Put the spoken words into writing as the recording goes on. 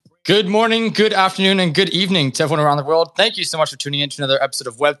Good morning, good afternoon, and good evening to everyone around the world. Thank you so much for tuning in to another episode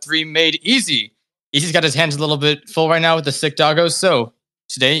of Web3 Made Easy. Easy's got his hands a little bit full right now with the sick doggos. So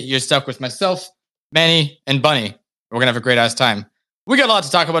today you're stuck with myself, Manny, and Bunny. We're going to have a great ass time. We got a lot to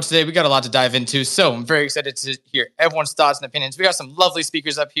talk about today. We got a lot to dive into. So I'm very excited to hear everyone's thoughts and opinions. We got some lovely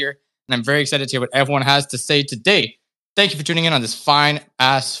speakers up here, and I'm very excited to hear what everyone has to say today. Thank you for tuning in on this fine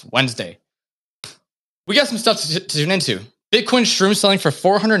ass Wednesday. We got some stuff to tune into. Bitcoin shroom selling for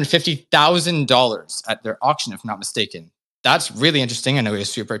 $450,000 at their auction, if not mistaken. That's really interesting. I know he's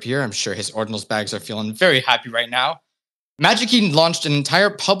super up here. I'm sure his ordinals bags are feeling very happy right now. Magic launched an entire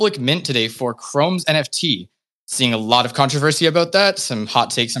public mint today for Chrome's NFT. Seeing a lot of controversy about that. Some hot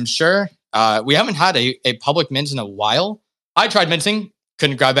takes, I'm sure. We haven't had a public mint in a while. I tried minting,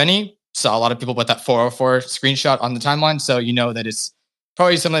 couldn't grab any. Saw a lot of people with that 404 screenshot on the timeline, so you know that it's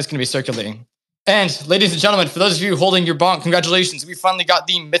probably something that's going to be circulating. And ladies and gentlemen, for those of you holding your bonk, congratulations. We finally got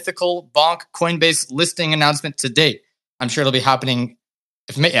the mythical bonk Coinbase listing announcement today. I'm sure it'll be happening.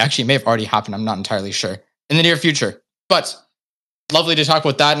 It may have already happened. I'm not entirely sure in the near future, but lovely to talk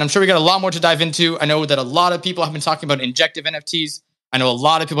about that. And I'm sure we got a lot more to dive into. I know that a lot of people have been talking about injective NFTs. I know a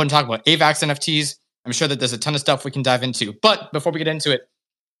lot of people have been talking about AVAX NFTs. I'm sure that there's a ton of stuff we can dive into. But before we get into it,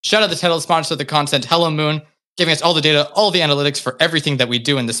 shout out the title sponsor of the content, Hello Moon, giving us all the data, all the analytics for everything that we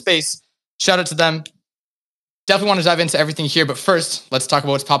do in the space. Shout out to them. Definitely want to dive into everything here, but first, let's talk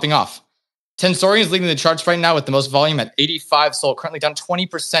about what's popping off. Tensorium is leading the charts right now with the most volume at 85 Sol, currently down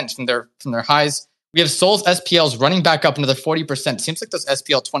 20% from their highs. We have Sol's SPLs running back up another 40%. Seems like those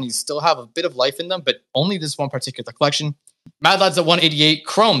SPL 20s still have a bit of life in them, but only this one particular collection. Mad Lads at 188.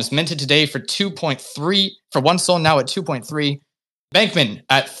 Chrome's minted today for 2.3 for 1 Sol, now at 2.3. Bankman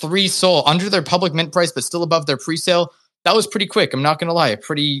at 3 Sol, under their public mint price, but still above their pre-sale. That was pretty quick. I'm not going to lie. A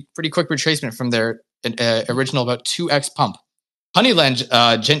pretty quick retracement from their original about 2x pump. Honeyland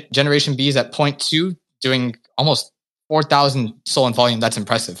Generation B is at 0.2, doing almost 4,000 Sol in volume. That's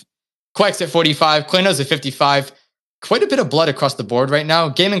impressive. Quex at 45. Kleino's at 55. Quite a bit of blood across the board right now.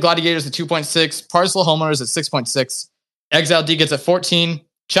 Gaming Gladiators at 2.6. Parcel Homeowners at 6.6. Exile D gets at 14.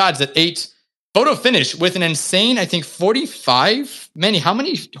 Chad's at 8. Photo Finish with an insane, I think, 45. Manny, how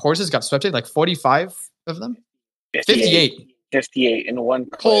many horses got swept? Like 45 of them? 58 in one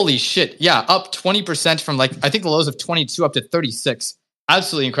clip. Holy shit. Yeah, up 20% from I think the lows of 22 up to 36.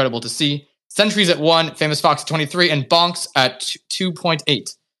 Absolutely incredible to see. Sentries at 1, Famous Fox at 23, and Bonks at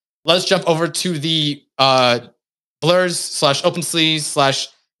 2.8. Let's jump over to the Blurs / OpenSleeves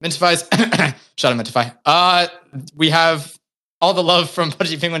 / Mintifys. Shout out Mintify. We have all the love from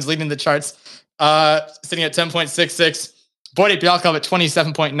Pudgy Penguins leading the charts, sitting at 10.66. Boyd Ape Yacht Club at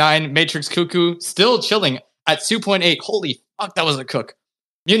 27.9. Matrix Cuckoo still chilling at 2.8. Holy fuck, that was a cook.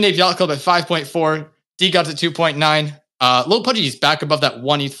 Mutant Ape Yacht Club at 5.4. D-Gods at 2.9. Lil Pudgy's back above that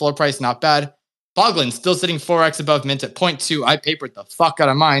 1 ETH floor price. Not bad. Boglin still sitting 4x above mint at 0.2. I papered the fuck out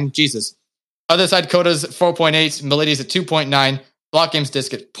of mine. Jesus. Other side Coda's 4.8. Milady's at 2.9. Block Games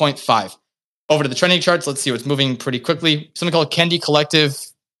Disc at 0.5. Over to the trending charts. Let's see what's moving pretty quickly. Something called Candy Collective,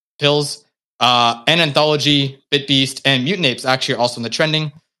 Pills, and Anthology, BitBeast, and Mutant Apes actually are also in the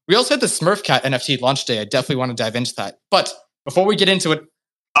trending. We also had the Smurfcat NFT launch day. I definitely want to dive into that. But before we get into it,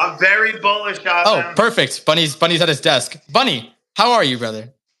 I'm very bullish on them. Perfect. Bunny's at his desk. Bunny, how are you,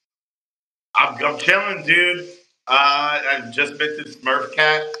 brother? I'm chilling, dude. I just minted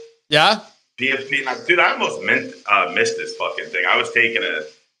Smurfcat. Yeah? PFP. Dude, I almost missed this fucking thing. I was taking a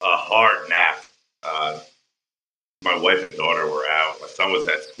hard nap. My wife and daughter were out. My son was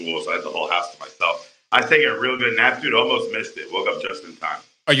at school, so I had the whole house to myself. I was taking a real good nap, dude. Almost missed it. Woke up just in time.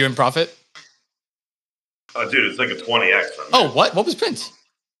 Are you in profit? Oh, dude, it's like a 20x from me. Oh, what? What was print?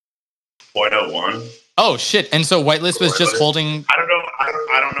 0.01. Oh shit! And so Whitelist was just holding. I don't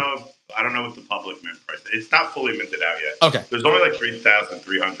know what the public mint price is. It's not fully minted out yet. Okay. There's only like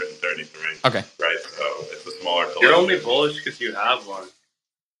 3,333. Okay. Right. So it's a smaller collection. You're only bullish because you have one.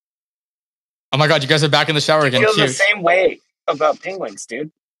 Oh my god! You guys are back in the shower again. I feel the same way about penguins,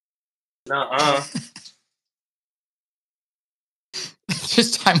 dude. Nuh-uh.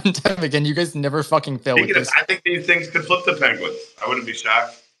 Just time and time again, you guys never fucking fail with this. I think these things could flip the penguins. I wouldn't be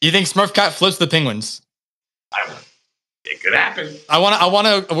shocked. You think Smurfcat flips the penguins? It could happen. I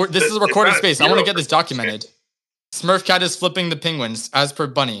want to. This is a recorded space. I want to get this documented. Smurfcat is flipping the penguins, as per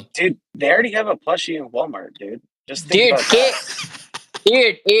Bunny. Dude, they already have a plushie in Walmart, dude. Just think about that.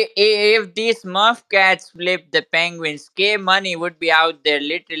 Dude, if these Smurfcats flip the penguins, K Money would be out there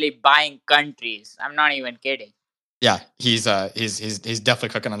literally buying countries. I'm not even kidding. Yeah, he's definitely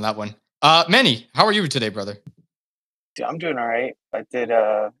cooking on that one. Manny, how are you today, brother? Dude, I'm doing all right. I did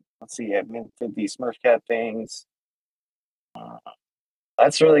let's see, I minted the Smurfcat things.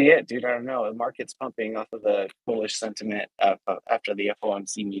 That's really it, dude. I don't know. The market's pumping off of the bullish sentiment after the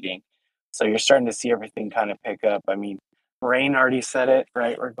FOMC meeting. So you're starting to see everything kind of pick up. I mean, Rain already said it,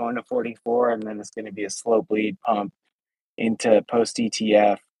 right? We're going to 44, and then it's going to be a slow bleed pump into post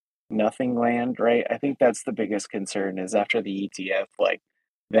ETF. Nothing land, right? I think that's the biggest concern is after the ETF, like,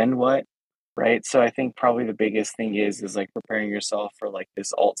 then what? Right. So I think probably the biggest thing is like preparing yourself for like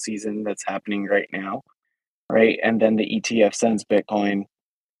this alt season that's happening right now. Right. And then the ETF sends Bitcoin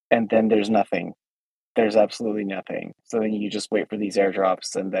and then there's nothing. There's absolutely nothing. So then you just wait for these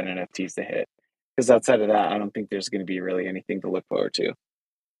airdrops and then NFTs to hit. Because outside of that, I don't think there's going to be really anything to look forward to.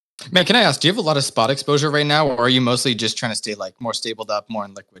 Man, can I ask, do you have a lot of spot exposure right now, or are you mostly just trying to stay like more stabled up, more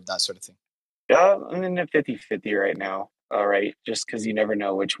in liquid, that sort of thing? I'm in a 50-50 right now. All right. Just because you never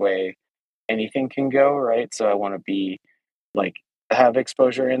know which way anything can go. Right. So I want to be like have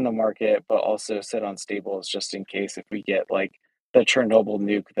exposure in the market, but also sit on stables just in case if we get like the Chernobyl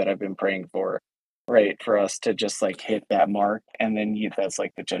nuke that I've been praying for, right? For us to just like hit that mark and then that's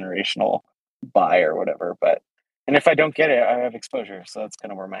like the generational buy or whatever. But and if I don't get it, I have exposure. So that's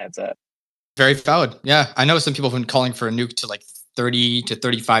kind of where my head's at. Very valid. Yeah. I know some people have been calling for a nuke to like 30 to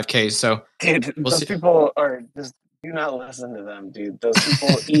 35K. So Dude, we'll those see. people are just do not listen to them, dude. Those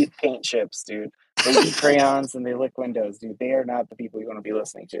people eat paint chips, dude. They eat crayons and they lick windows, dude. They are not the people you want to be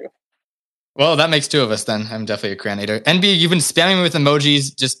listening to. Well, that makes two of us then. I'm definitely a cranator. NB, you've been spamming me with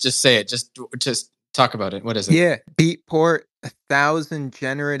emojis. Just say it. Just talk about it. What is it? Yeah, Beatport, 1,000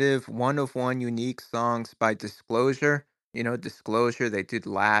 generative one-of-one unique songs by Disclosure. You know, Disclosure, they did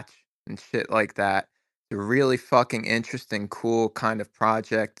Latch and shit like that. It's a really fucking interesting, cool kind of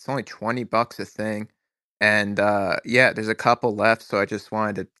project. It's only $20 a thing. And yeah, there's a couple left, so I just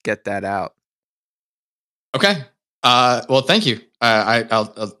wanted to get that out. Okay. Well, thank you.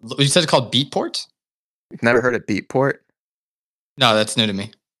 You said it's called Beatport? You've never heard of Beatport? No, that's new to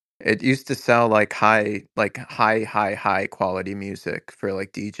me. It used to sell like high quality music for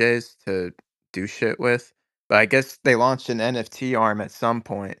like DJs to do shit with. But I guess they launched an NFT arm at some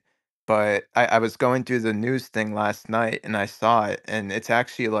point. But I was going through the news thing last night and I saw it and it's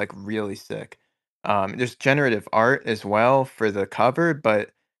actually like really sick. There's generative art as well for the cover, but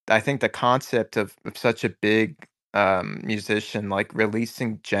I think the concept of such a big musician like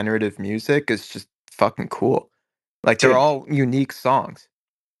releasing generative music is just fucking cool. Like they're Dude, all unique songs.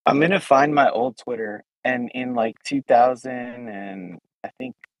 I'm gonna find my old Twitter, and in like 2000 and I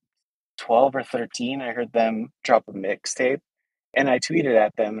think 12 or 13, I heard them drop a mixtape, and I tweeted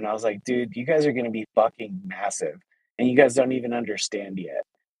at them, and I was like, "Dude, you guys are gonna be fucking massive, and you guys don't even understand yet."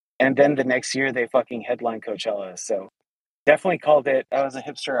 And then the next year, they fucking headline Coachella, so definitely called it. I was a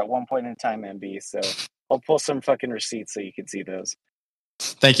hipster at one point in time, MB. So I'll pull some fucking receipts so you can see those.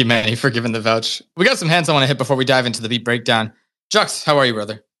 Thank you, Manny, for giving the vouch. We got some hands I want to hit before we dive into the beat breakdown. Jux, how are you,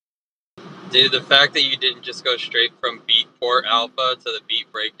 brother? Dude, the fact that you didn't just go straight from Beatport Alpha to the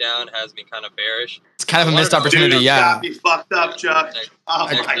beat breakdown has me kind of bearish. It's kind of a missed Dude, opportunity, you yeah. got me fucked up, Chuck. Oh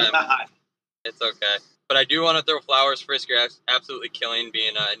next my time. god. It's okay. But I do want to throw flowers. Frisk, you're absolutely killing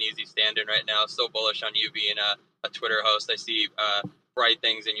being an easy stand-in right now. So bullish on you being a Twitter host. I see bright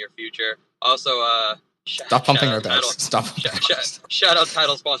things in your future. Also, Stop pumping our bags. Stop pumping our bags. Shout out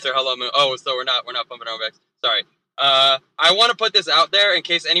title sponsor Hello Moon. Oh, so we're not pumping our bags. Sorry. I want to put this out there in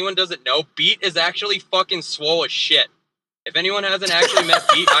case anyone doesn't know. Beat is actually fucking swole as shit. If anyone hasn't actually met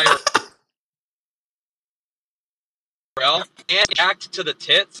Beat IRL and act to the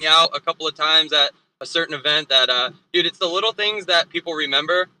tits out a couple of times at a certain event that dude, it's the little things that people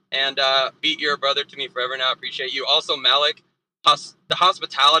remember. And Beat, you're a brother to me forever now. I appreciate you. Also, Malik, the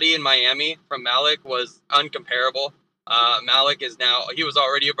hospitality in Miami from Malik was uncomparable. Malik is now, he was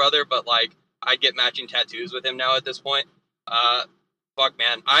already a brother, but like I'd get matching tattoos with him now at this point. Fuck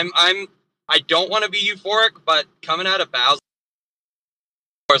man, I don't want to be euphoric, but coming out of Basel, of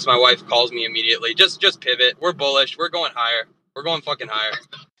course my wife calls me immediately. Just pivot. We're bullish. We're going higher. We're going fucking higher.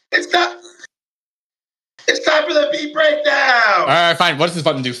 It's time for the beat breakdown. All right, fine. What does this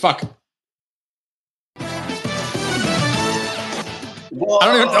button do? Fuck. Whoa. I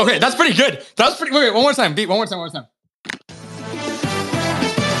don't even. Okay, that's pretty good. That's pretty. Wait, one more time. Beat. One more time.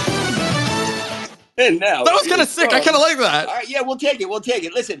 And now That was kind of sick. I kind of like that. All right, yeah, we'll take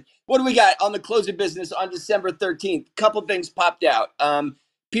it. Listen, what do we got on the close of business on December 13th? Couple things popped out.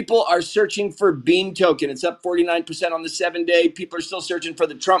 People are searching for Beam token. It's up 49% on the 7-day. People are still searching for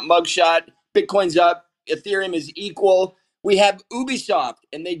the Trump mugshot. Bitcoin's up. Ethereum is equal. We have Ubisoft,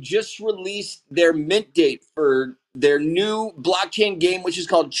 and they just released their mint date for their new blockchain game, which is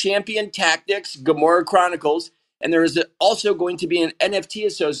called Champion Tactics: Gamora Chronicles. And there is also going to be an NFT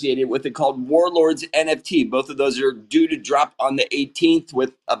associated with it called Warlords NFT. Both of those are due to drop on the 18th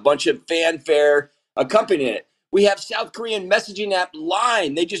with a bunch of fanfare accompanying it. We have South Korean messaging app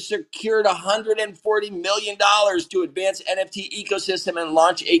Line. They just secured $140 million to advance NFT ecosystem and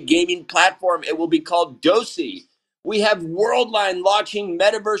launch a gaming platform. It will be called Dosi. We have Worldline launching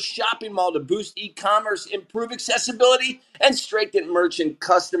Metaverse Shopping Mall to boost e-commerce, improve accessibility, and strengthen merchant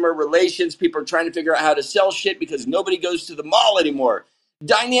customer relations. People are trying to figure out how to sell shit because nobody goes to the mall anymore.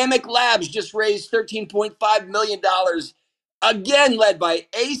 Dynamic Labs just raised $13.5 million, again led by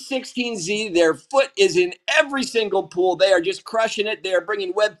A16Z. Their foot is in every single pool. They are just crushing it. They are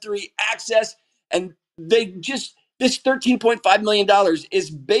bringing Web3 access, and this $13.5 million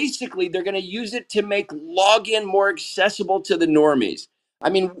is basically they're going to use it to make login more accessible to the normies. I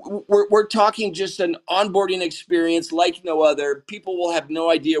mean, we're talking just an onboarding experience like no other. People will have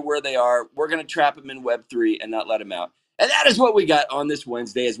no idea where they are. We're going to trap them in Web3 and not let them out. And that is what we got on this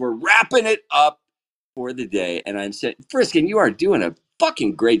Wednesday as we're wrapping it up for the day. And I'm saying, Friskin, you are doing a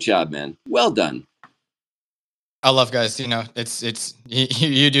fucking great job, man. Well done. I love guys. You know, it's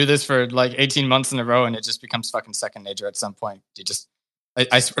you do this for like 18 months in a row, and it just becomes fucking second nature at some point.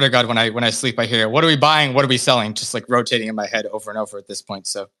 I swear to God, when I sleep, I hear, "What are we buying? What are we selling?" Just like rotating in my head over and over at this point.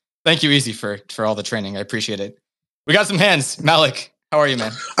 So thank you, Easy, for all the training. I appreciate it. We got some hands. Malik, how are you,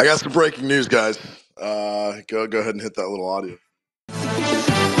 man? I got some breaking news, guys. Go ahead and hit that little audio.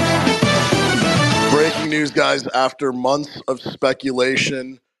 Breaking news, guys. After months of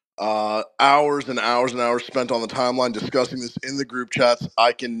speculation, hours and hours and hours spent on the timeline discussing this in the group chats,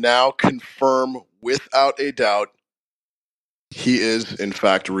 I can now confirm without a doubt he is, in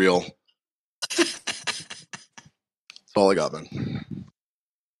fact, real. That's all I got, man.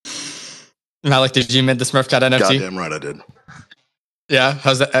 Malik, did you mint the Smurf Cat NFT? Goddamn right I did. Yeah,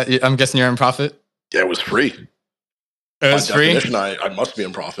 how's that? I'm guessing you're in profit. Yeah, it was free. It was By free. definition, I must be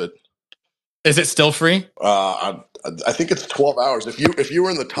in profit. Is it still free? I think it's 12 hours. If you were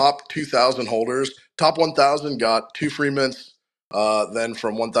in the top 2,000 holders, top 1,000 got 2 free mints. Then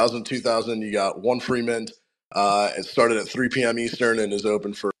from 1,000 to 2,000, you got 1 free mint. It started at 3 p.m. Eastern and is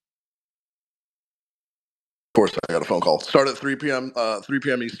open for. Of course, I got a phone call. Started at 3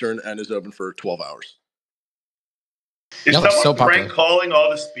 p.m. Eastern and is open for 12 hours. Is Y'all are someone so popular. prank calling all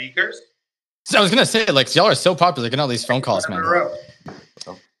the speakers? So I was gonna say, like, y'all are so popular, getting all these phone calls, man.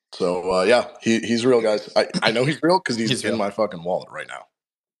 So yeah, he's real, guys. I know he's real because he's in real. my fucking wallet right now.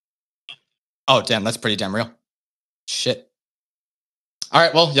 Oh, damn, that's pretty damn real. Shit. All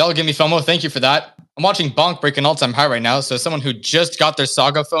right, well, y'all give me FOMO. Thank you for that. I'm watching Bonk break an all-time high right now. So someone who just got their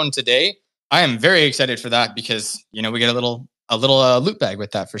Saga phone today, I am very excited for that because, you know, we get a little loot bag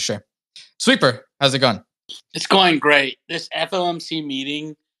with that for sure. Sweeper, how's it going? It's going great. This FOMC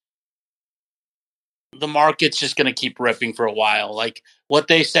meeting, the market's just going to keep ripping for a while. Like what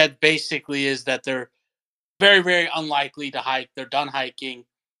they said basically is that they're very, very unlikely to hike. They're done hiking,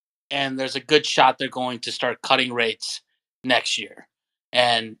 and there's a good shot they're going to start cutting rates next year.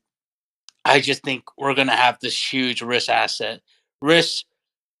 And I just think we're going to have this huge risk asset.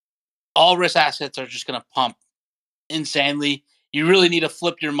 All risk assets are just going to pump insanely. You really need to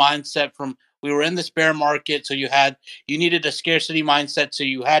flip your mindset from we were in this bear market, so you needed a scarcity mindset, so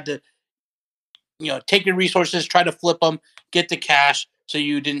you had to take your resources, try to flip them, get the cash so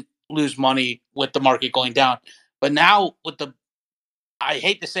you didn't lose money with the market going down. But now I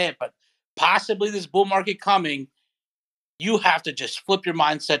hate to say it, but possibly this bull market coming, you have to just flip your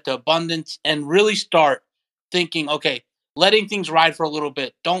mindset to abundance and really start thinking, okay, letting things ride for a little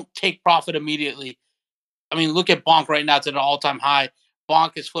bit. Don't take profit immediately. I mean, look at Bonk right now. It's at an all-time high.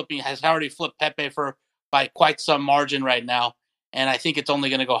 Bonk has already flipped Pepe by quite some margin right now. And I think it's only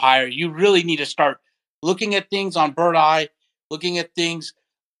going to go higher. You really need to start looking at things on bird eye, looking at things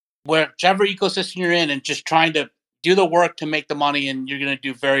whichever ecosystem you're in and just trying to do the work to make the money, and you're going to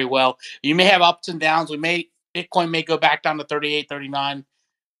do very well. You may have ups and downs. Bitcoin may go back down to 38, 39,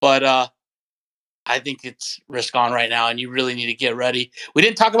 but I think it's risk on right now, and you really need to get ready. We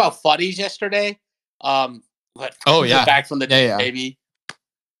didn't talk about fuddies yesterday, but back from the baby.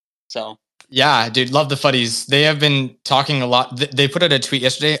 So yeah, dude, love the fuddies. They have been talking a lot. They put out a tweet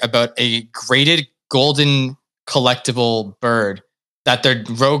yesterday about a graded golden collectible bird that their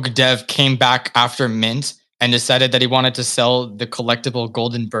rogue dev came back after mint and decided that he wanted to sell the collectible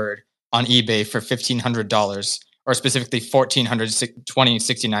golden bird on eBay for $1,500, or specifically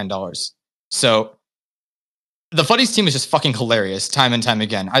 $1,469. So the Fuddies team is just fucking hilarious time and time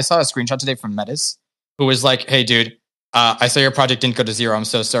again. I saw a screenshot today from Metis who was like, "Hey, dude, I saw your project didn't go to zero. I'm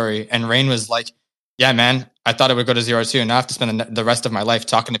so sorry." And Rain was like, "Yeah, man, I thought it would go to zero too. And I have to spend the rest of my life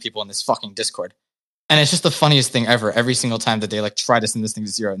talking to people in this fucking Discord." And it's just the funniest thing ever. Every single time that they like try to send this thing to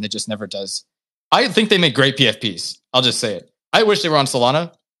zero, and it just never does. I think they make great PFPs. I'll just say it. I wish they were on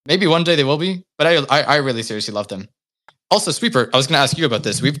Solana. Maybe one day they will be, but I really seriously love them. Also, Sweeper, I was going to ask you about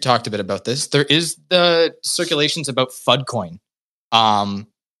this. We've talked a bit about this. There is the circulations about FUD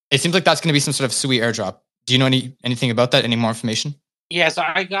It seems like that's going to be some sort of SUI airdrop. Do you know anything about that? Any more information? Yes,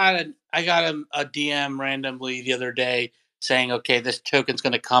 I got a DM randomly the other day saying, okay, this token's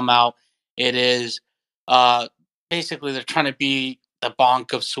going to come out. It is basically they're trying to be the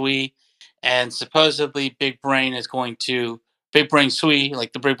bonk of SUI, and supposedly Big Brain SUI,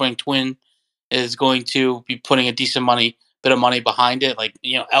 like the Big Brain twin, is going to be putting a decent bit of money behind it, like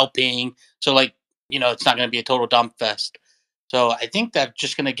LPing. So like it's not going to be a total dump fest. So I think they're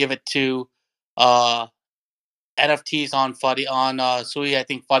just going to give it to NFTs on Sui. I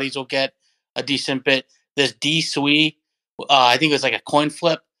think Fuddies will get a decent bit. This D Sui, I think it was like a coin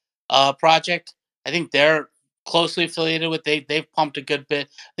flip project. I think they're closely affiliated with. They've pumped a good bit.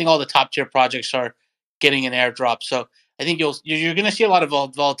 I think all the top tier projects are getting an airdrop. So I think you're going to see a lot of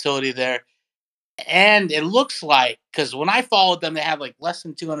volatility there. And it looks like, because when I followed them, they have like less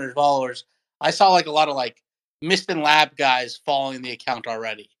than 200 followers. I saw like a lot of like Mistin Lab guys following the account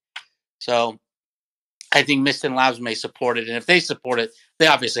already. So I think Mistin Labs may support it. And if they support it, they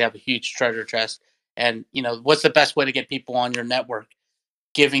obviously have a huge treasure chest. And, what's the best way to get people on your network?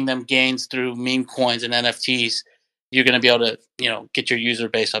 Giving them gains through meme coins and NFTs. You're going to be able to, get your user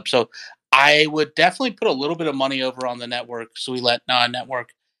base up. So I would definitely put a little bit of money over on the network. So we let network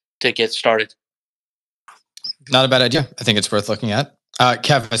to get started. Not a bad idea. I think it's worth looking at.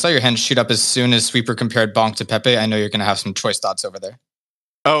 Kev, I saw your hand shoot up as soon as Sweeper compared Bonk to Pepe. I know you're going to have some choice thoughts over there.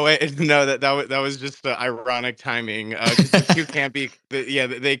 Oh wait, no, that was just the ironic timing. Because the two can't be,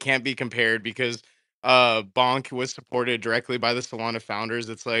 they can't be compared because Bonk was supported directly by the Solana founders.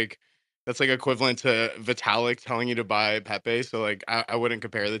 That's like equivalent to Vitalik telling you to buy Pepe. So like I wouldn't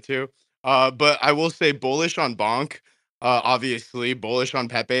compare the two. But I will say bullish on Bonk. Obviously bullish on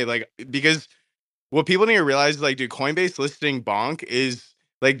Pepe. Like because what people need to realize is like, dude, Coinbase listing Bonk is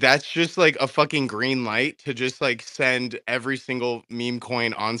like that's just like a fucking green light to just like send every single meme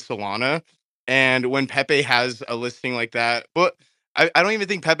coin on Solana. And when Pepe has a listing like that, but I don't even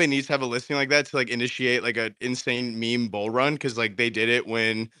think Pepe needs to have a listing like that to like initiate like an insane meme bull run because like they did it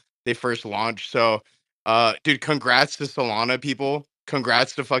when they first launched. So dude, congrats to Solana people.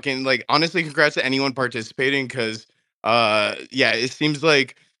 Congrats to fucking like honestly, congrats to anyone participating because yeah, it seems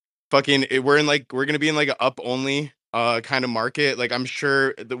like we're gonna be in like a up only kind of market. Like I'm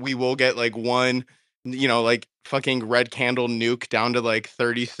sure that we will get like one, like fucking red candle nuke down to like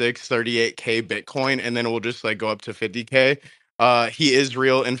 36, 38K Bitcoin, and then it will just like go up to 50K. He is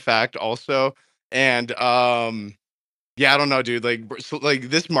real, in fact, also. And yeah, I don't know, dude. Like, so, like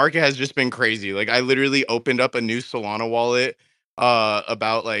this market has just been crazy. Like, I literally opened up a new Solana wallet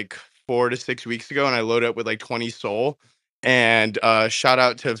about like 4 to 6 weeks ago, and I loaded up with like 20 Sol. And shout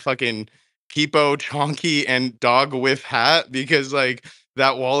out to fucking Peepo, Chonky, and Dog Whiff Hat because like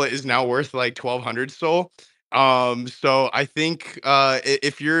that wallet is now worth like 1,200 Sol. So I think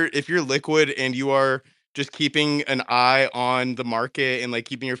if you're liquid and you are just keeping an eye on the market and like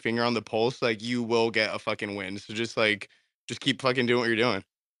keeping your finger on the pulse, like you will get a fucking win. So just keep fucking doing what you're doing.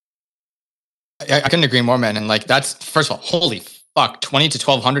 I couldn't agree more, man. And like that's first of all, holy fuck, 20 to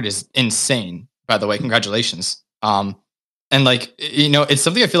 1,200 is insane. By the way, congratulations. And like it's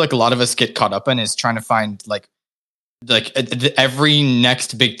something I feel like a lot of us get caught up in is trying to find like every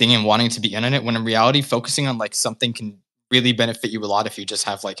next big thing and wanting to be in it. When in reality, focusing on like something can really benefit you a lot if you just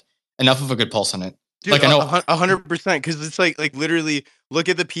have like enough of a good pulse on it. Dude, like I know 100% because it's like literally look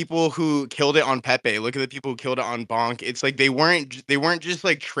at the people who killed it on Pepe. Look at the people who killed it on Bonk. It's like they weren't just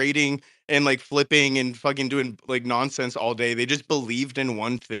like trading and like flipping and fucking doing like nonsense all day. They just believed in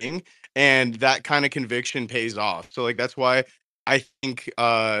one thing, and that kind of conviction pays off. So like that's why I think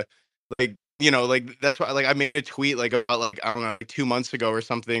like like that's why like I made a tweet like about like I don't know like 2 months ago or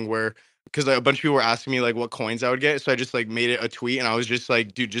something where because like, a bunch of people were asking me like what coins I would get, so I just like made it a tweet and I was just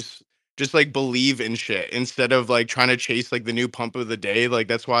like, dude, just like believe in shit instead of like trying to chase like the new pump of the day. Like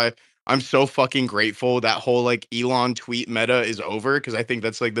that's why I'm so fucking grateful that whole like Elon tweet meta is over because I think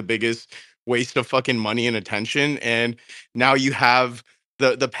that's like the biggest waste of fucking money and attention. And now you have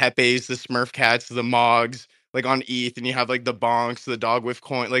the Pepes, the Smurf Cats, the Mogs like on ETH, and you have like the Bonks, the Dog with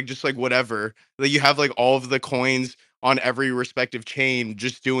coin, like just like whatever. Like you have like all of the coins on every respective chain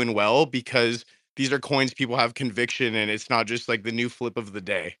just doing well because these are coins people have conviction in. It's not just like the new flip of the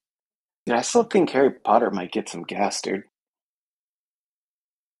day. Yeah, I still think Harry Potter might get some gas, dude.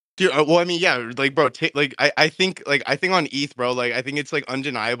 Dude, well, I mean, yeah, like, bro, I think on ETH, bro, like, I think it's like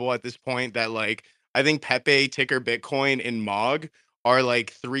undeniable at this point that like I think Pepe, Ticker, Bitcoin, and Mog are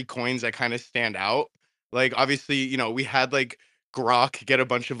like 3 coins that kind of stand out. Like obviously, you know, we had like Grok get a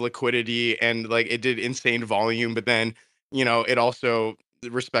bunch of liquidity and like it did insane volume, but then, you know, it also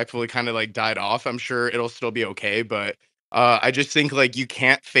respectfully kind of like died off. I'm sure it'll still be okay, but I just think like you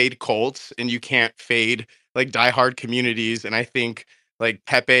can't fade Colts and you can't fade like diehard communities, and I think like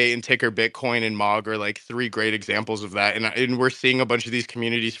Pepe and Ticker Bitcoin and Mog are like 3 great examples of that, and we're seeing a bunch of these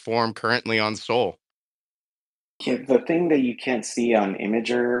communities form currently on Sol. Yeah, the thing that you can't see on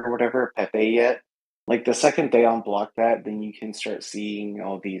Imager or whatever, Pepe yet, like the second they unblock that, then you can start seeing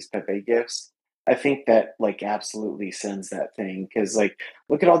all these Pepe gifts. I think that like absolutely sends that thing because like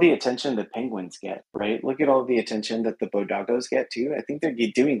look at all the attention the penguins get, right? Look at all the attention that the Bodagos get too. I think they're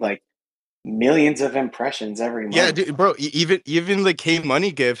doing like millions of impressions every Yeah, month. dude, bro, even the K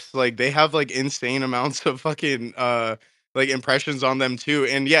Money gifts, like they have like insane amounts of fucking like impressions on them too.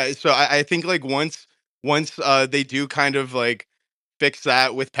 And yeah, so I think like once they do kind of like fix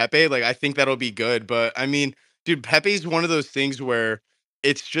that with Pepe, like I think that'll be good. But I mean, dude, Pepe's one of those things where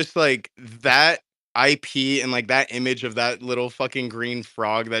it's just like that IP and like that image of that little fucking green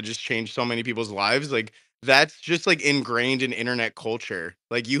frog that just changed so many people's lives. Like that's just like ingrained in internet culture.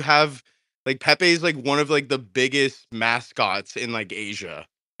 Like you have like Pepe is like one of like the biggest mascots in like Asia,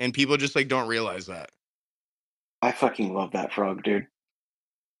 and people just like don't realize that. I fucking love that frog, dude.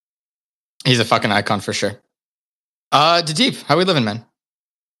 He's a fucking icon for sure. Deep, how we living, man?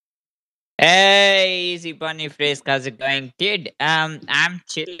 Hey, easy bunny phrase, how's it going? Dude, I'm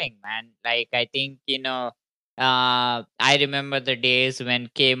chilling, man. Like, I think, I remember the days when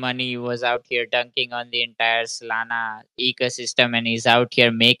K Money was out here dunking on the entire Solana ecosystem and he's out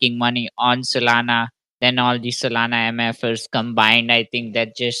here making money on Solana. Then all the Solana MFers combined, I think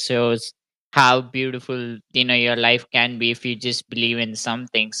that just shows how beautiful, your life can be if you just believe in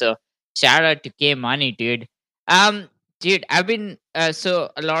something. So, shout out to K Money, dude. Um, Dude, I've been,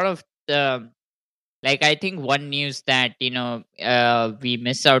 so a lot of like I think one news that we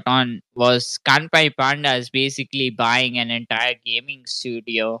missed out on was Kanpai Panda is basically buying an entire gaming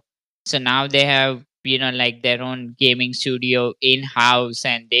studio. So now they have like their own gaming studio in house,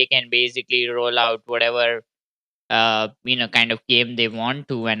 and they can basically roll out whatever kind of game they want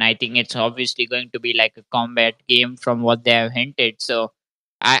to. And I think it's obviously going to be like a combat game from what they have hinted. So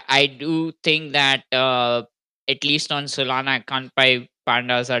I do think that at least on Solana, Kanpai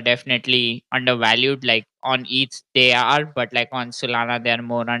pandas are definitely undervalued. Like on ETH they are, but like on Solana they're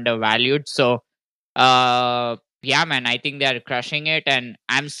more undervalued. So yeah, man, I think they're crushing it. And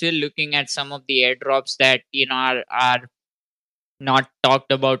I'm still looking at some of the airdrops that are not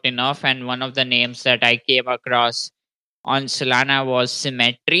talked about enough. And one of the names that I came across on Solana was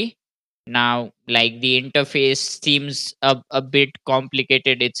Symmetry. Now, like the interface seems a bit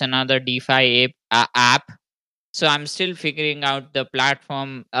complicated. It's another DeFi app. So I'm still figuring out the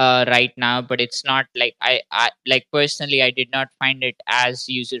platform right now, but it's not like I like personally I did not find it as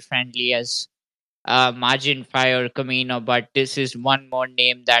user friendly as Margin Fi or Camino, but this is one more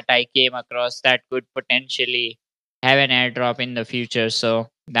name that I came across that could potentially have an airdrop in the future. So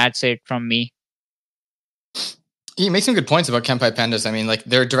that's it from me. You make some good points about Kenpai pandas. I mean, like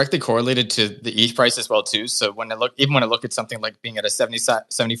they're directly correlated to the ETH price as well too. So when I look at something like being at a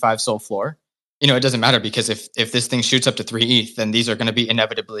 75 Sol floor, it doesn't matter because if this thing shoots up to 3 ETH, then these are going to be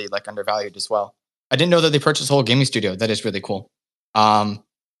inevitably like undervalued as well. I didn't know that they purchased a whole gaming studio. That is really cool. Thank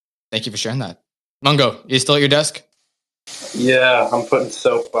you for sharing that. Mungo, you still at your desk? Yeah, I'm putting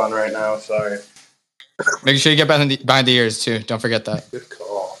soap on right now. Sorry. Make sure you get behind the ears too. Don't forget that. Good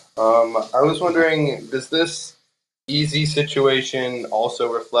call. I was wondering, does this easy situation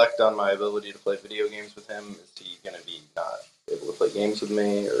also reflect on my ability to play video games with him? Is he going to be not able to play games with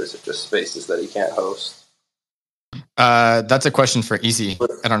me, or is it just spaces that he can't host? That's a question for Easy.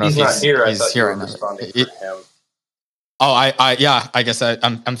 I don't know if he's not here. I he's thought here you were right now. responding for him. Oh, I guess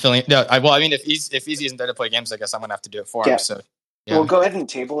I'm feeling. Yeah, well, I mean, if Easy isn't there to play games, I guess I'm gonna have to do it for him. So, yeah. We'll go ahead and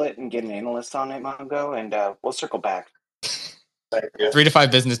table it and get an analyst on it, Mongo, and we'll circle back. Thank you. 3 to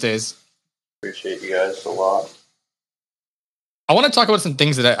 5 business days. Appreciate you guys a lot. I want to talk about some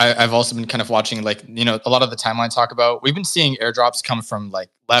things that I've also been kind of watching, like, a lot of the timeline talk about. We've been seeing airdrops come from like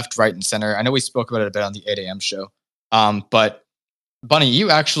left, right, and center. I know we spoke about it a bit on the 8 a.m. show. But Bunny, you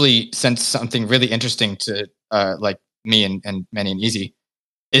actually sent something really interesting to like me and Manny and Easy.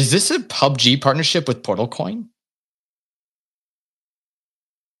 Is this a PUBG partnership with Portal Coin?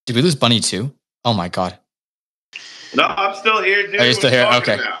 Did we lose Bunny too? Oh my God. No, I'm still here, dude. Are you still here?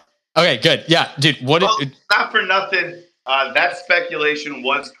 Okay. Okay, good. Yeah, dude. Not for nothing. That speculation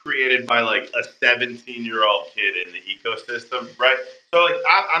was created by like a 17-year-old kid in the ecosystem, right? So like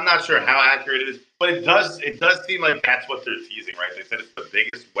I'm not sure how accurate it is, but it does seem like that's what they're teasing, right? They said it's the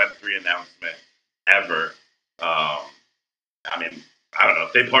biggest Web3 announcement ever. I mean, I don't know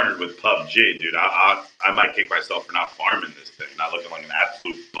if they partnered with PUBG, dude. I might kick myself for not farming this thing, not looking like an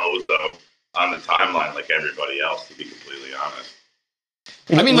absolute bozo on the timeline like everybody else. To be completely honest,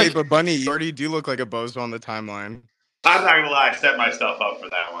 I mean, Wait, like, but Bunny, you already do look like a bozo on the timeline. I'm not gonna lie, I set myself up for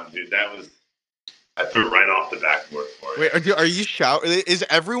that one, dude. I threw right off the backboard for Wait, you. are you Is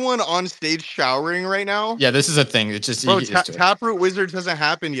everyone on stage showering right now? yeah, this is a thing. It's just you Bro, get used to it. Taproot Wizards hasn't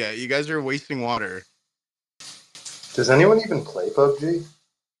happened yet. You guys are wasting water. Does anyone even play PUBG?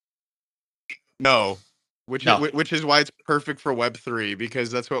 No. No. Which is why it's perfect for Web3, because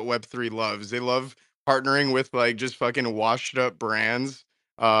that's what Web3 loves. They love partnering with like just fucking washed up brands,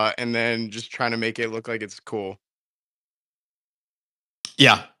 and then just trying to make it look like it's cool.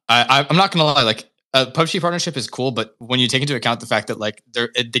 Yeah, I'm not gonna lie. Like, PUBG partnership is cool, but when you take into account the fact that like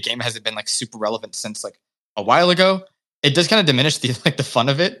the game hasn't been like super relevant since like a while ago, it does kind of diminish the like the fun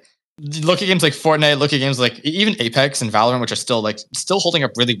of it. Look at games like Fortnite. Look at games like even Apex and Valorant, which are still holding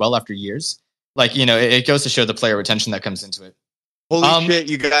up really well after years. Like, you know, it goes to show the player retention that comes into it. Holy shit,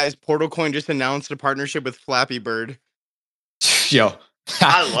 you guys! Portal Coin just announced a partnership with Flappy Bird. Yo,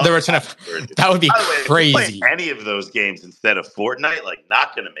 I love the return of that would be By the way, if you crazy. play any of those games instead of Fortnite, like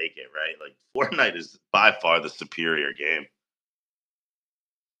not gonna make it, right? Like Fortnite is by far the superior game.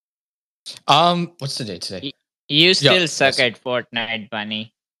 What's the date today? You still Yeah, suck yes. at Fortnite,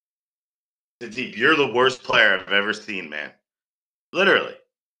 Bunny. Deep, you're the worst player I've ever seen, man. Literally.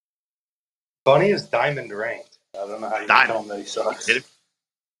 Bunny is diamond ranked. I don't know how you can tell him that he sucks. Okay,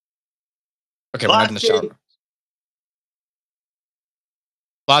 we're not in the shower.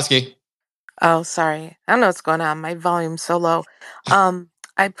 Lasky. Oh, sorry. I don't know what's going on. My volume's so low.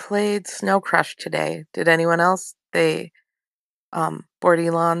 I played Snow Crush today. Did anyone else? The Board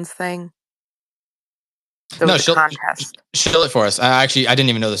Elon's thing? There was a contest. Show it for us. I didn't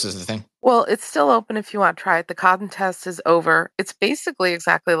even know this was the thing. Well, it's still open if you want to try it. The contest is over. It's basically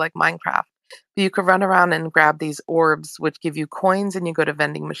exactly like Minecraft. You could run around and grab these orbs, which give you coins, and you go to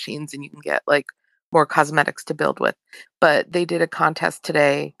vending machines and you can get like more cosmetics to build with. But they did a contest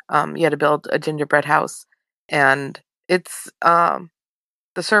today. You had to build a gingerbread house, and it's the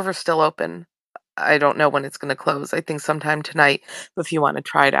server's still open. I don't know when it's going to close. I think sometime tonight if you want to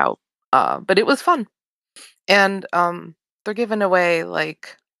try it out. But it was fun. And they're giving away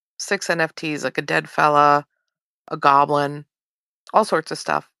like 6 NFTs, like a dead fella, a goblin, all sorts of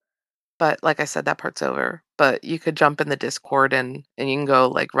stuff. But like I said, that part's over. But you could jump in the Discord and you can go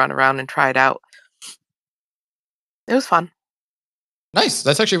like run around and try it out. It was fun. Nice.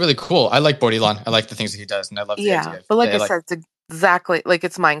 That's actually really cool. I like Board Elon. I like the things that he does, and I love the idea. But like I said, it's exactly like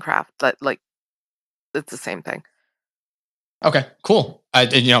it's Minecraft. But like it's the same thing. Okay, cool.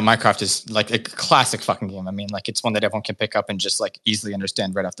 Minecraft is like a classic fucking game. I mean, like it's one that everyone can pick up and just like easily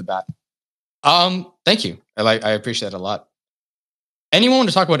understand right off the bat. Thank you. I appreciate it a lot. Anyone want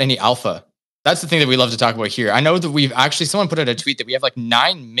to talk about any alpha? That's the thing that we love to talk about here. I know that someone put out a tweet that we have like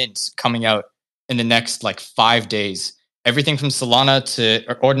 9 mints coming out in the next like 5 days. Everything from Solana to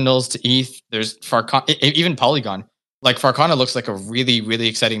Ordinals to ETH. There's Farcon, even Polygon. Like Farcana looks like a really, really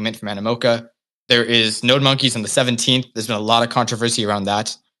exciting mint from Animoca. There is Node Monkeys on the 17th. There's been a lot of controversy around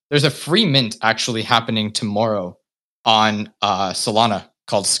that. There's a free mint actually happening tomorrow on Solana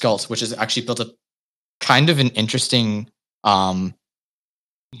called Skult, which is actually built a kind of an interesting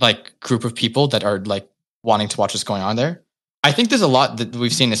like group of people that are like wanting to watch what's going on there. I think there's a lot that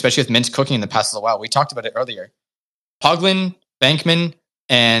we've seen, especially with mints cooking in the past little while. We talked about it earlier. Poglin, Bankman,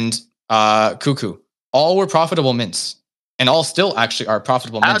 and Cuckoo all were profitable mints. And all still actually are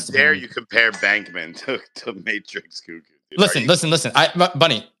profitable mints. How dare you compare Bankman to Matrix Cuckoo? Dude? Listen.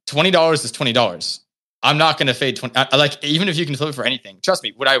 Bunny, $20 is $20. I'm not going to fade 20. Like, even if you can flip it for anything, trust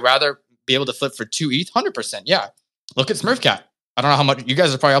me, would I rather be able to flip for 2 ETH? 100%. Yeah. Look at Smurfcat. I don't know how much. You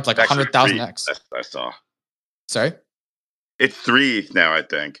guys are probably up like 100,000x. I saw. Sorry? It's 3 ETH now, I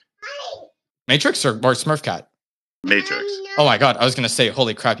think. Matrix or Smurfcat? Matrix. Oh my God. I was going to say,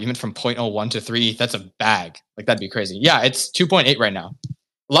 holy crap. You went from 0.01 to 3 ETH. That's a bag. Like, that'd be crazy. Yeah, it's 2.8 right now.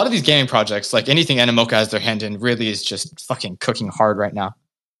 A lot of these gaming projects, like anything Animoca has their hand in, really is just fucking cooking hard right now.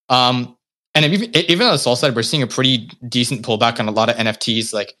 And even on the Sol side, we're seeing a pretty decent pullback on a lot of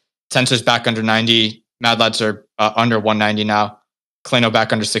NFTs. Like Tensor's back under 90, Mad Lads are under 190 now, Klano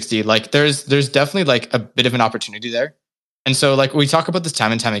back under 60. Like there's definitely like a bit of an opportunity there. And so like we talk about this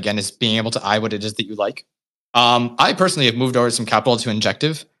time and time again is being able to eye what it is that you like. I personally have moved over some capital to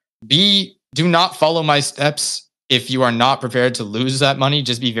Injective. Do not follow my steps if you are not prepared to lose that money,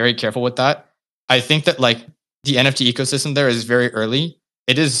 just be very careful with that. I think that like the NFT ecosystem there is very early.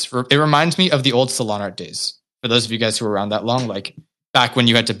 It reminds me of the old Salon Art days. For those of you guys who were around that long, like back when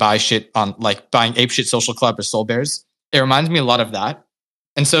you had to buy shit on like buying Apeshit Social Club or Soul Bears. It reminds me a lot of that.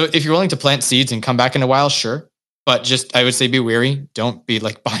 And so if you're willing to plant seeds and come back in a while, sure. But just I would say be wary. Don't be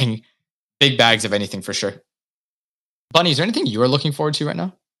like buying big bags of anything for sure. Bunny, is there anything you are looking forward to right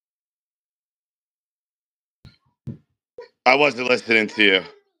now? I wasn't listening to you.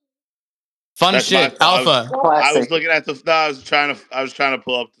 Fun That's shit, my fault. Alpha. I was looking at the. No, I was trying to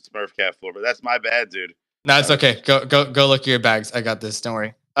pull up the Smurf Cat floor, but that's my bad, dude. No, it's okay. Go look at your bags. I got this. Don't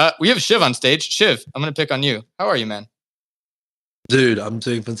worry. We have Shiv on stage. Shiv, I'm gonna pick on you. How are you, man? Dude, I'm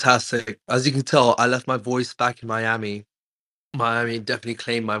doing fantastic. As you can tell, I left my voice back in Miami. Miami definitely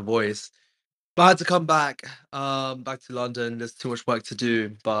claimed my voice. But I had to come back to London. There's too much work to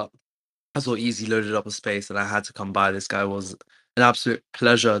do, but I saw Easy loaded up a space and I had to come by. This guy was an absolute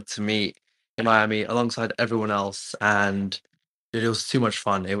pleasure to meet in Miami alongside everyone else. And dude, it was too much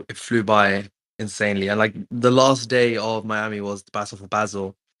fun. It flew by insanely. And like the last day of Miami was the Battle for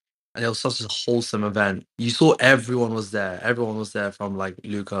Basel. And it was such a wholesome event. You saw everyone was there. Everyone was there from like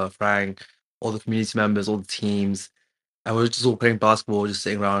Luca, Frank, all the community members, all the teams. And we were just all playing basketball, just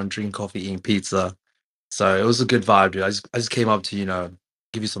sitting around, drinking coffee, eating pizza. So it was a good vibe, dude. I just came up to,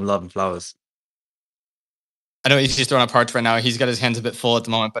 give you some love and flowers. I know he's just throwing up hearts right now. He's got his hands a bit full at the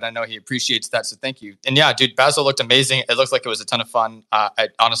moment, but I know he appreciates that. So thank you. And yeah, dude, Basel looked amazing. It looked like it was a ton of fun. I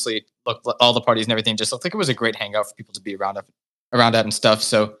honestly looked all the parties and everything just looked like it was a great hangout for people to be around at and stuff.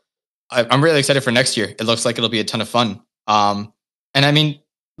 So I'm really excited for next year. It looks like it'll be a ton of fun. And I mean,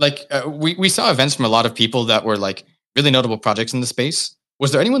 like we saw events from a lot of people that were like really notable projects in the space.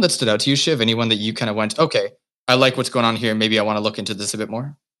 Was there anyone that stood out to you, Shiv? Anyone that you kind of went, okay, I like what's going on here. Maybe I want to look into this a bit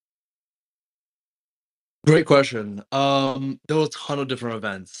more? Great question. There were a ton of different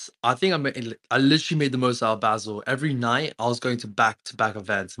events. I think I literally made the most out of Basel. Every night I was going to back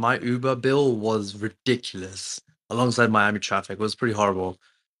events. My Uber bill was ridiculous alongside Miami traffic. It was pretty horrible.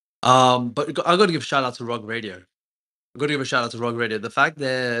 But I got to give a shout out to Rug Radio. I got to give a shout out to Rug Radio. The fact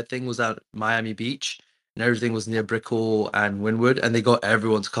their thing was at Miami Beach and everything was near Brickell and Wynwood, and they got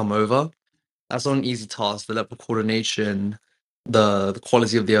everyone to come over. That's not an easy task. The level of coordination, the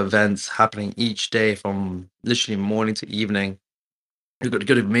quality of the events happening each day from literally morning to evening. You've got to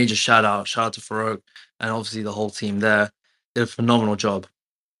give a major shout out to Farouk and obviously the whole team there. Did a phenomenal job.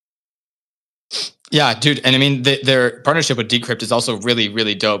 Yeah, dude, and I mean their partnership with Decrypt is also really,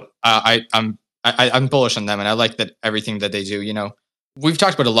 really dope. I'm bullish on them, and I like that everything that they do. You know, we've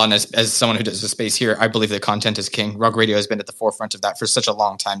talked about a lot as someone who does the space here. I believe that content is king. Rug Radio has been at the forefront of that for such a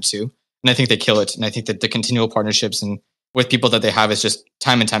long time too, and I think they kill it. And I think that the continual partnerships and with people that they have is just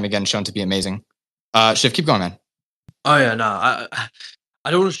time and time again shown to be amazing. Shiv, keep going, man. Oh yeah, no, I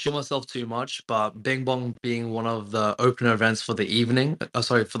don't want to show myself too much, but Bing Bong being one of the opener events for the evening,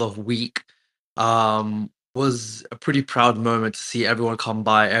 for the week, was a pretty proud moment to see everyone come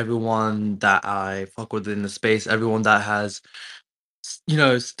by, everyone that I fuck with in the space, everyone that has,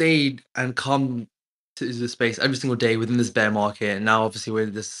 stayed and come to the space every single day within this bear market. And now, obviously, we're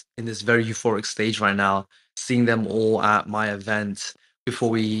in this very euphoric stage right now. Seeing them all at my event before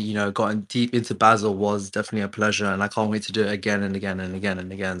we, got deep into Basel was definitely a pleasure, and I can't wait to do it again and again and again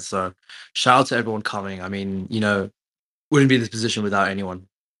and again. So, shout out to everyone coming. I mean, wouldn't be in this position without anyone.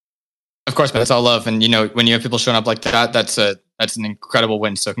 Of course, man. It's all love, and when you have people showing up like that, that's an incredible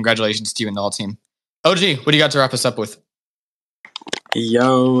win. So, congratulations to you and the whole team. OG, what do you got to wrap us up with?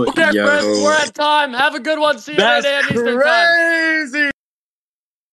 Yo, okay, friends, we're at time. Have a good one. See you That's later. crazy.